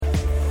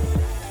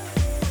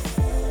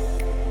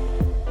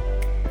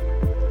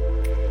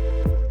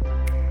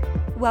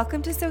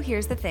Welcome to So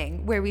Here's the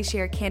Thing, where we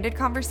share candid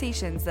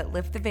conversations that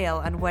lift the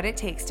veil on what it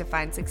takes to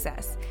find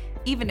success,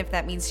 even if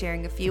that means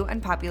sharing a few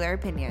unpopular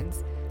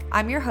opinions.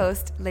 I'm your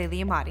host,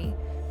 Layli Amati.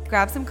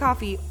 Grab some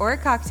coffee or a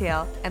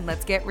cocktail, and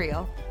let's get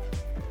real.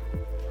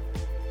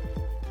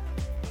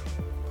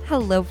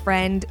 Hello,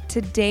 friend.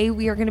 Today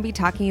we are going to be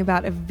talking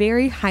about a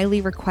very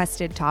highly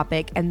requested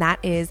topic, and that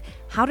is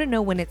how to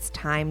know when it's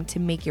time to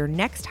make your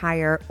next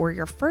hire or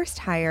your first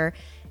hire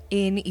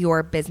in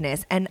your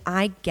business. And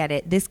I get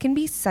it. This can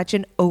be such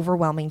an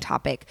overwhelming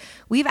topic.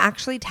 We've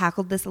actually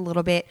tackled this a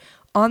little bit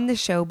on the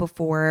show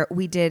before.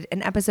 We did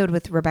an episode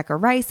with Rebecca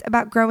Rice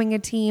about growing a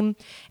team,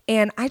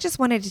 and I just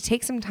wanted to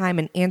take some time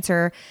and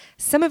answer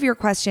some of your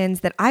questions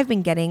that I've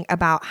been getting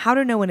about how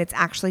to know when it's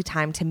actually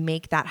time to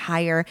make that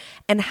hire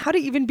and how to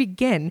even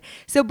begin.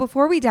 So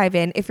before we dive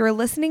in, if you're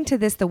listening to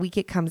this the week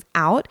it comes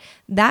out,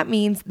 that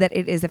means that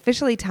it is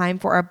officially time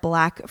for our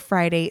Black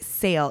Friday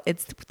sale.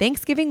 It's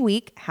Thanksgiving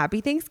week. Happy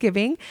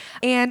Thanksgiving.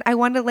 And I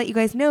wanted to let you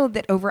guys know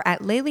that over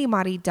at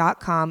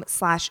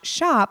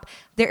layliamati.com/shop,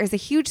 there is a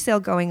huge sale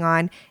going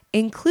on,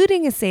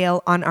 including a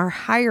sale on our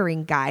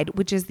hiring guide,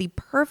 which is the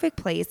perfect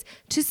place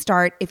to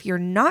start if you're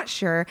not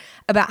sure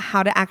about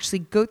how to actually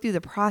go through the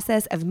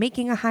process of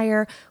making a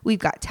hire. We've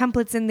got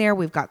templates in there.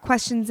 We've got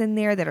questions in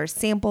there that are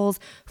samples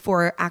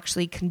for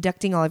actually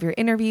conducting all of your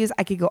interviews.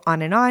 I could go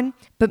on,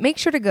 but make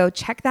sure to go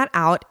check that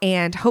out,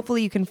 and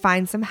hopefully you can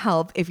find some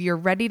help if you're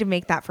ready to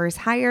make that first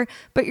hire,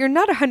 but you're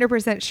not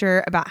 100%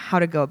 sure about how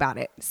to go about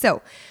it.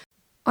 So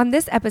on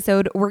this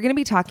episode, we're going to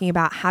be talking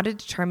about how to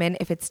determine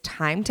if it's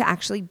time to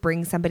actually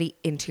bring somebody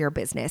into your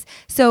business.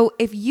 So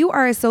if you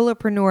are a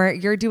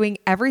solopreneur, you're doing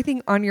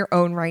everything on your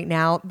own right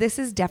now, this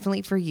is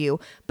definitely for you.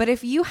 But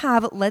if you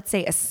have, let's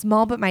say, a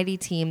small but mighty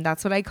team,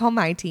 that's what I call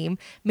my team,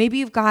 maybe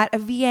you've got a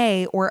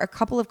VA or a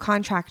couple of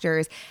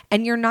contractors,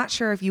 and you're not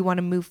sure if you want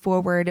to move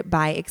forward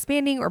by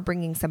expanding or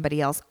bringing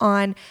somebody else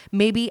on,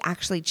 maybe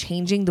actually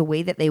changing the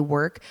way that they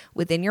work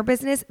within your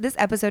business, this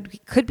episode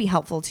could be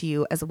helpful to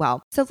you as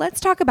well. So let's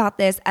talk about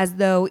this as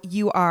though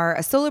you are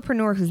a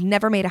solopreneur who's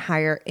never made a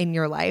hire in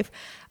your life.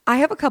 I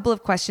have a couple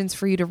of questions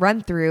for you to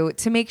run through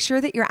to make sure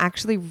that you're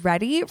actually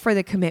ready for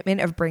the commitment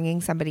of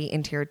bringing somebody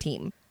into your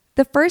team.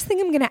 The first thing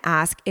I'm going to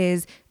ask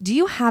is, do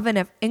you have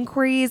enough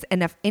inquiries,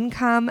 enough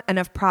income,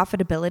 enough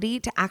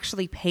profitability to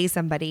actually pay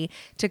somebody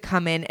to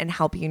come in and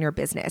help you in your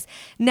business?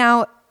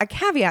 Now, a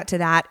caveat to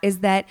that is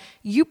that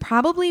you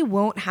probably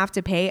won't have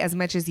to pay as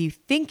much as you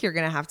think you're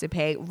going to have to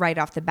pay right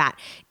off the bat.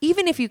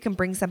 Even if you can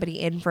bring somebody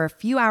in for a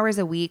few hours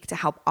a week to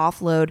help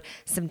offload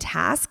some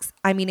tasks,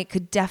 I mean, it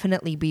could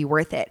definitely be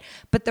worth it.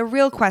 But the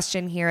real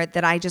question here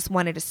that I just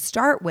wanted to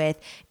start with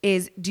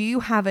is, do you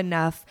have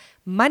enough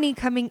money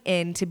coming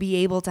in to be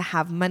able to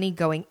have money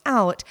going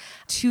out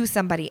to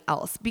somebody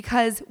else?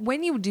 Because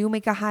when you do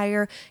make a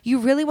hire, you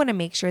really want to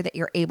make sure that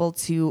you're able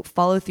to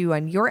follow through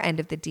on your end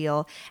of the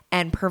deal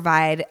and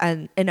provide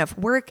enough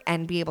work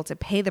and be able to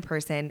pay the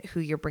person who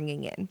you're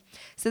bringing in.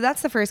 So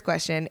that's the first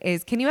question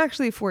is, can you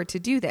actually afford to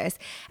do this?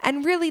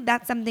 And really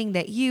that's something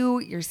that you,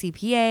 your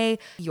CPA,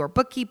 your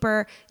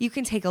bookkeeper, you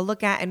can take a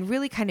look at and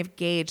really kind of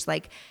gauge,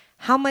 like,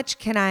 how much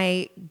can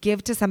I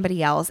give to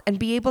somebody else, and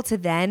be able to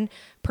then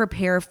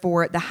prepare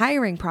for the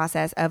hiring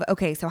process of,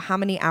 okay, so how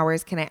many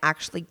hours can I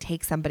actually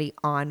take somebody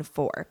on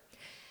for?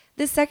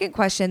 The second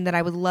question that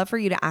I would love for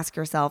you to ask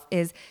yourself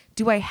is,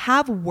 do I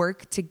have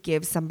work to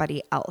give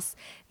somebody else?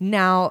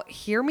 Now,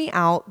 hear me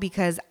out,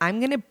 because I'm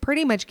going to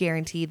pretty much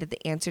guarantee that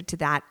the answer to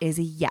that is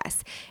a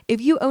yes.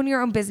 If you own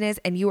your own business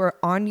and you are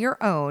on your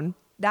own,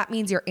 that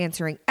means you're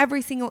answering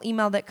every single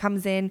email that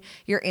comes in,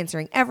 you're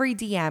answering every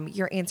DM,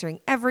 you're answering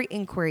every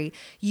inquiry,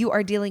 you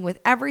are dealing with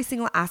every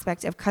single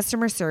aspect of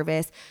customer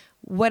service.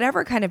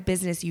 Whatever kind of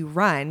business you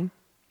run,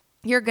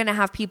 you're going to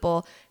have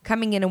people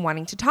coming in and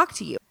wanting to talk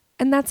to you.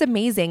 And that's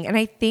amazing. And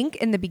I think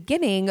in the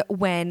beginning,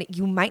 when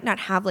you might not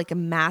have like a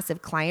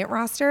massive client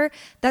roster,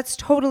 that's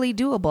totally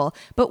doable.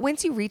 But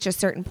once you reach a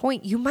certain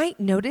point, you might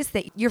notice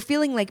that you're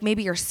feeling like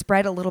maybe you're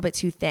spread a little bit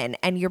too thin,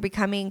 and you're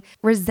becoming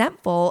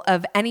resentful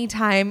of any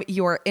time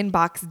your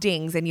inbox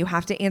dings and you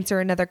have to answer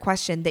another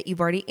question that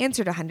you've already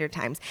answered 100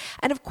 times.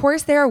 And of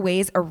course, there are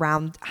ways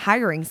around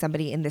hiring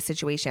somebody in this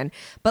situation.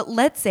 But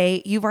let's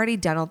say you've already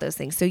done all those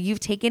things. So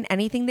you've taken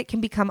anything that can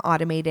become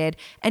automated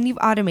and you've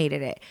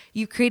automated it.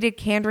 You've created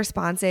canned responses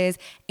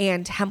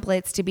and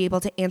templates to be able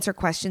to answer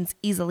questions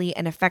easily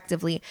and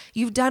effectively.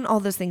 You've done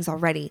all those things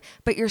already,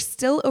 but you're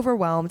still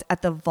overwhelmed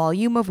at the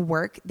volume of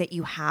work that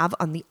you have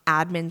on the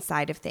admin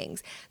side of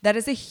things. That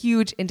is a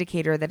huge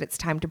indicator that it's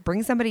time to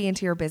bring somebody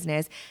into your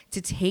business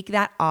to take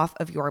that off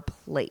of your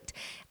plate.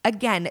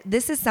 Again,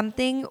 this is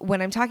something,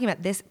 when I'm talking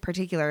about this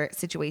particular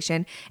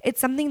situation,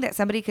 it's something that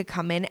somebody could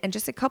come in and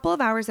just a couple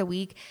of hours a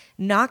week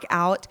knock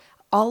out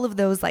all of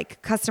those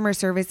like customer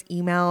service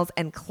emails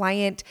and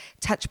client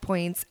touch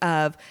points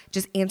of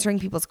just answering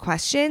people's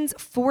questions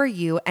for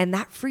you. And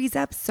that frees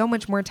up so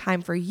much more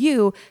time for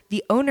you,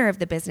 the owner of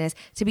the business,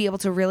 to be able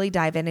to really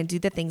dive in and do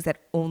the things that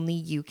only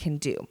you can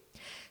do.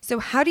 So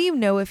how do you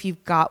know if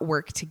you've got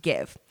work to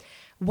give?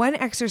 One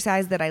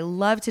exercise that I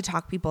love to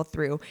talk people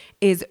through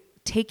is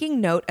taking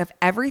note of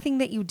everything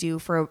that you do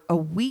for a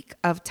week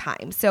of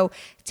time. So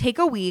take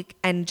a week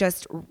and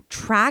just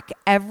track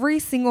every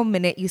single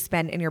minute you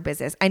spend in your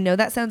business. I know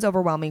that sounds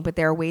overwhelming, but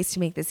there are ways to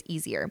make this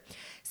easier.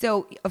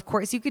 So of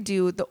course you could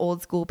do the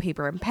old school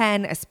paper and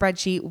pen, a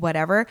spreadsheet,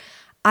 whatever.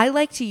 I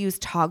like to use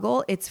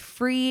Toggl. It's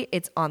free.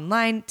 It's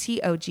online,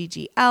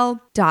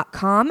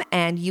 toggl.com.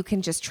 And you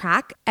can just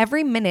track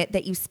every minute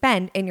that you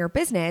spend in your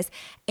business.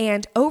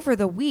 And over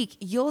the week,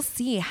 you'll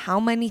see how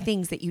many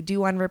things that you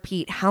do on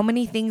repeat, how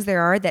many things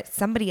there are that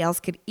somebody else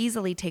could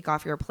easily take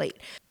off your plate.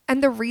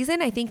 And the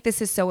reason I think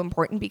this is so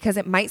important, because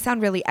it might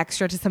sound really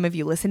extra to some of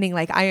you listening,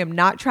 like I am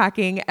not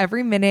tracking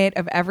every minute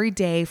of every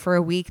day for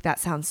a week. That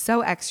sounds so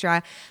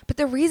extra. But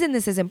the reason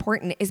this is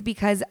important is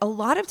because a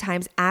lot of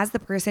times as the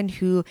person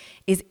who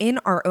is in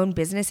our own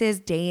businesses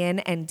day in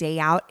and day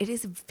out, it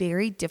is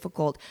very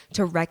difficult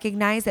to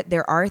recognize that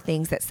there are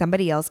things that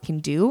somebody else can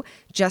do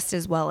just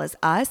as well as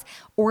us,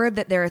 or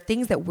that there are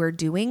things that we're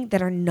doing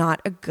that are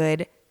not a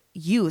good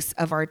use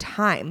of our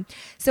time.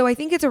 So I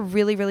think it's a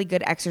really, really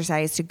good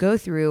exercise to go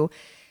through,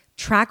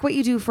 track what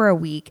you do for a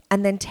week,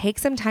 and then take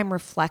some time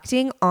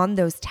reflecting on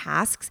those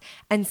tasks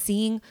and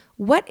seeing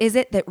what is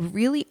it that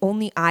really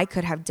only I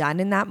could have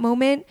done in that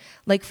moment.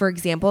 Like, for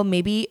example,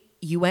 maybe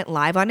you went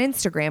live on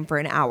Instagram for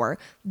an hour.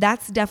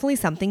 That's definitely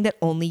something that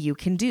only you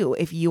can do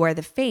if you are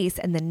the face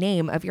and the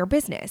name of your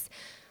business.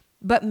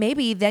 But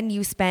maybe then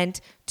you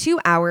spent 2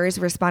 hours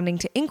responding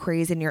to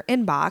inquiries in your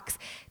inbox,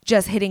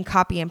 just hitting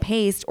copy and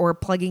paste or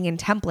plugging in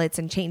templates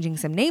and changing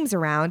some names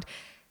around.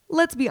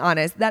 Let's be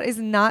honest, that is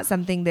not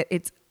something that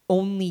it's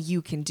only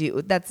you can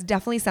do. That's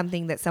definitely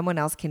something that someone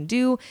else can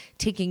do,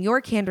 taking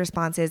your canned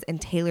responses and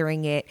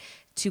tailoring it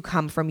to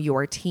come from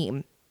your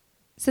team.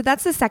 So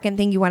that's the second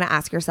thing you want to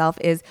ask yourself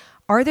is,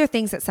 are there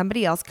things that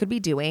somebody else could be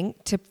doing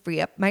to free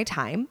up my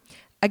time?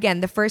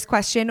 Again, the first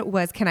question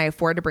was, can I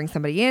afford to bring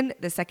somebody in?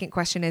 The second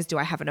question is, do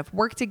I have enough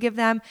work to give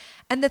them?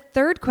 And the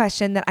third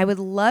question that I would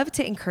love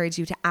to encourage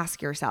you to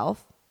ask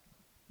yourself,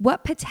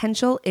 what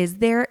potential is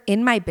there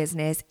in my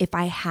business if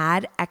I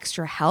had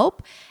extra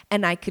help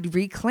and I could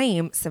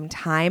reclaim some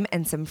time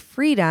and some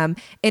freedom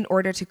in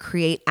order to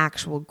create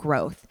actual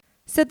growth?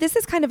 So this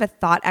is kind of a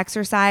thought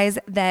exercise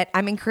that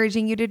I'm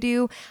encouraging you to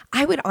do.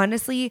 I would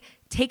honestly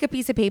take a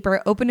piece of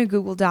paper, open a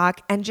Google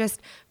Doc, and just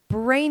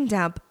brain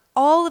dump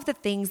all of the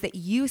things that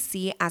you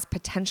see as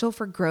potential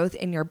for growth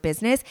in your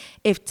business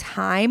if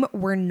time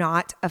were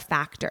not a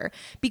factor.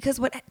 Because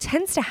what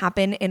tends to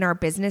happen in our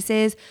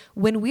businesses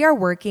when we are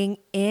working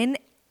in,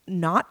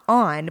 not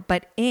on,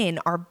 but in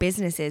our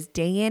businesses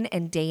day in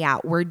and day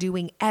out, we're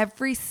doing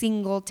every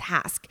single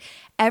task.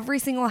 Every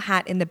single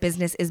hat in the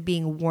business is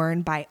being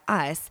worn by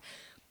us.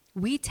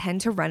 We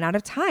tend to run out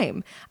of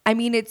time. I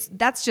mean,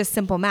 that's just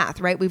simple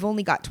math, right? We've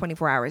only got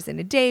 24 hours in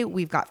a day.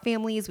 We've got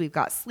families, we've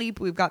got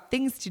sleep, we've got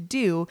things to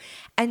do.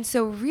 And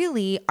so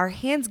really our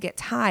hands get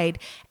tied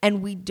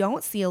and we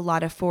don't see a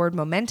lot of forward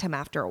momentum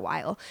after a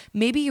while.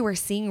 Maybe you were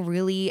seeing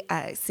really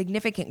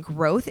significant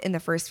growth in the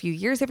first few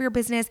years of your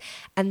business.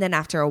 And then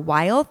after a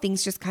while,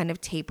 things just kind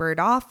of tapered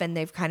off and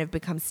they've kind of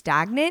become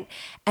stagnant.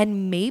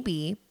 And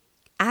maybe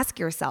ask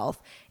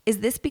yourself, is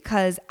this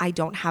because I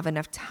don't have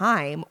enough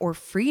time or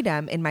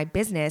freedom in my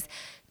business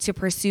to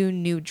pursue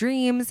new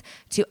dreams,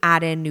 to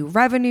add in new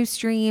revenue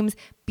streams,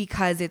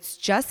 because it's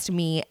just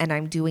me and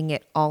I'm doing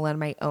it all on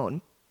my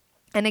own?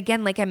 And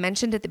again, like I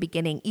mentioned at the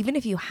beginning, even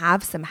if you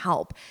have some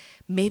help,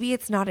 maybe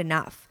it's not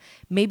enough.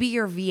 Maybe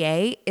your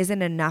VA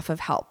isn't enough of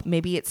help.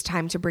 Maybe it's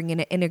time to bring in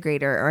an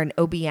integrator or an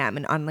OBM,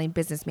 an online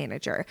business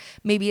manager.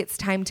 Maybe it's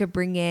time to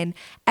bring in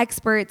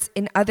experts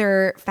in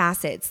other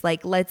facets.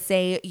 Like let's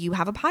say you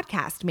have a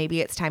podcast. Maybe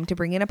it's time to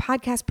bring in a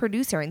podcast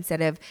producer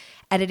instead of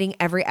editing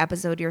every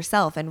episode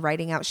yourself and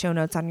writing out show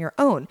notes on your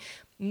own.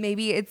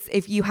 Maybe it's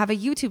if you have a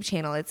YouTube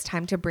channel, it's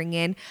time to bring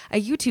in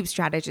a YouTube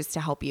strategist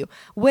to help you.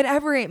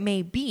 Whatever it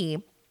may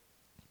be,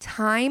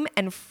 time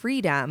and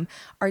freedom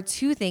are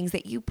two things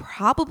that you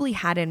probably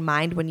had in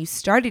mind when you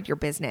started your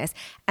business,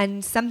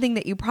 and something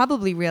that you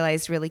probably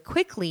realized really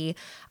quickly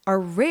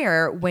are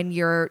rare when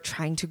you're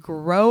trying to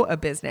grow a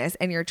business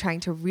and you're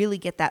trying to really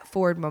get that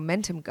forward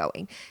momentum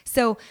going.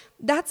 So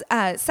that's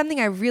something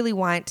I really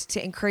want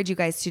to encourage you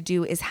guys to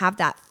do, is have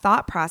that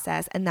thought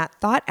process and that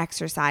thought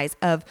exercise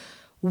of,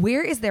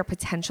 where is there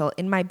potential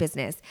in my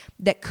business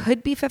that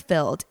could be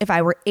fulfilled if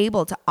I were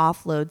able to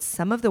offload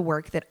some of the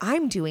work that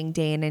I'm doing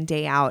day in and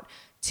day out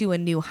to a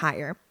new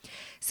hire?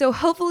 So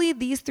hopefully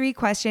these 3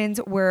 questions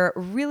were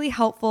really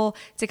helpful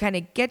to kind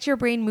of get your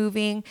brain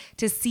moving,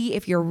 to see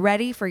if you're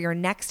ready for your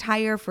next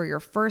hire, for your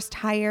first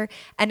hire.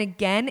 And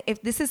again,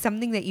 if this is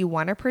something that you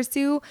want to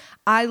pursue,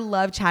 I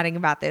love chatting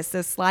about this.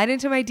 So slide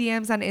into my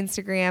DMs on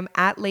Instagram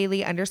at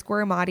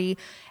Laylee_Emadi.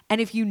 And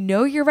if you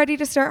know you're ready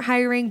to start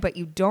hiring, but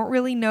you don't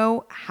really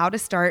know how to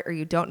start or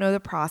you don't know the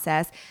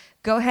process,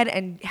 go ahead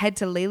and head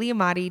to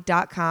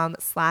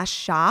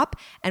layleeemadi.com/shop.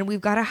 And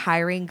we've got a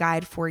hiring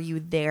guide for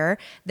you there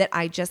that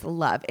I just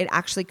love. It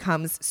actually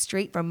comes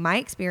straight from my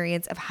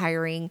experience of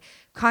hiring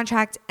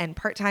contract and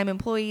part-time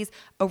employees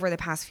over the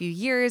past few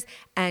years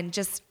and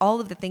just all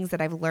of the things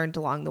that I've learned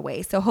along the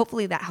way. So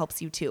hopefully that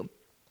helps you too.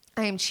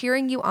 I am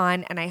cheering you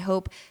on, and I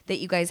hope that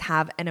you guys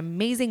have an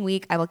amazing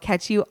week. I will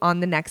catch you on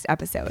the next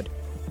episode.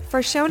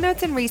 For show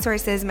notes and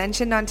resources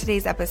mentioned on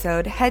today's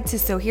episode, head to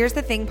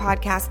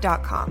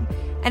sohere'sthethingpodcast.com.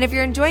 And if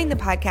you're enjoying the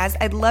podcast,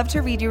 I'd love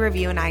to read your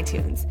review in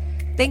iTunes.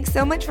 Thanks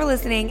so much for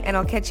listening, and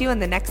I'll catch you in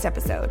the next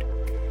episode.